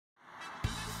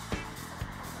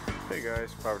Hey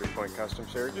guys, Poverty Point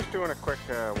Customs here. Just doing a quick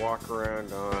walk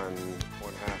around on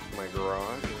one half of my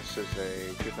garage. This is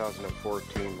a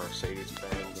 2014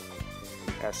 Mercedes-Benz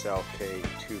SLK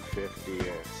 250.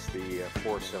 It's the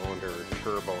 4-cylinder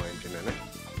turbo engine in it.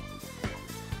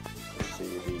 You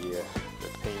see the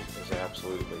paint is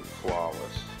absolutely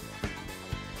flawless.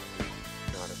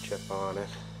 Not a chip on it.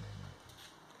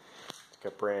 It's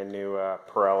got brand new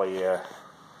Pirelli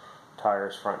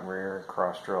tires front and rear and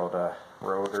cross-drilled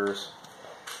rotors.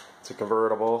 It's a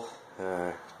convertible.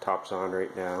 Top's on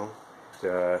right now. It's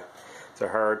a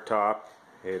hard top.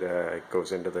 It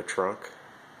goes into the trunk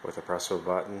with a press of a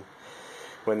button.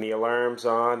 When the alarm's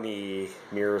on, the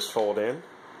mirrors fold in.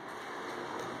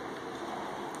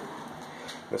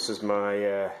 This is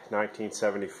my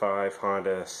 1975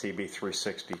 Honda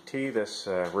cb360t. This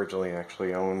originally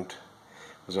actually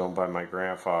was owned by my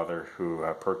grandfather, who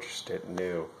purchased it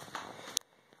new.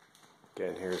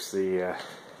 Again, here's the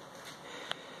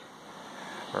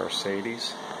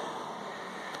Mercedes.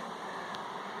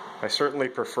 I certainly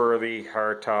prefer the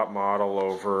hardtop model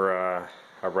over a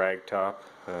ragtop.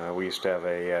 We used to have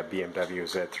a BMW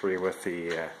Z3 with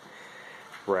the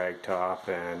ragtop,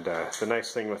 and the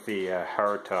nice thing with the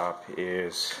hardtop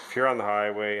is if you're on the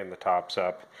highway and the top's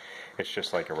up, it's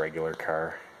just like a regular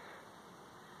car.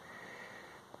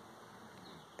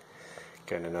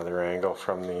 Again, another angle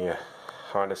from the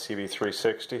Honda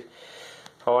cb360.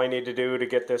 All I need to do to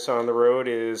get this on the road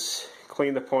is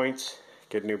clean the points,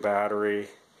 get a new battery,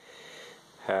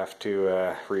 have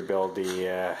to rebuild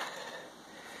the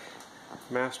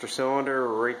master cylinder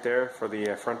right there for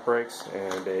the front brakes,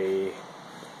 and a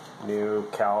new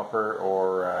caliper,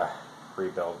 or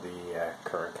rebuild the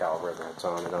current caliper that's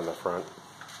on it on the front.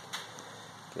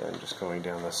 Again, just going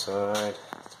down the side.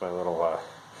 It's my little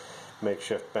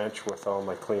makeshift bench with all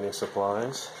my cleaning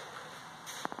supplies.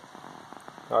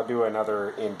 I'll do another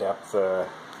in-depth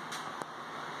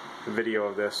video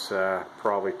of this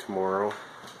probably tomorrow.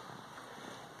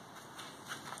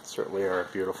 Certainly are a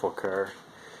beautiful car.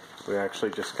 We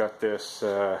actually just got this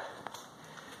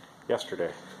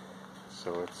yesterday,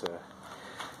 so it's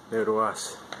new to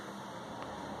us.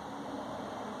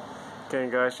 Okay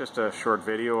guys, just a short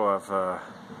video of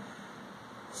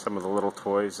some of the little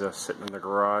toys sitting in the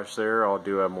garage there. I'll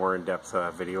do a more in-depth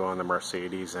video on the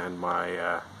Mercedes and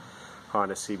my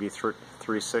Honda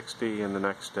cb360 in the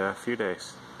next few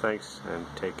days. Thanks, and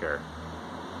take care.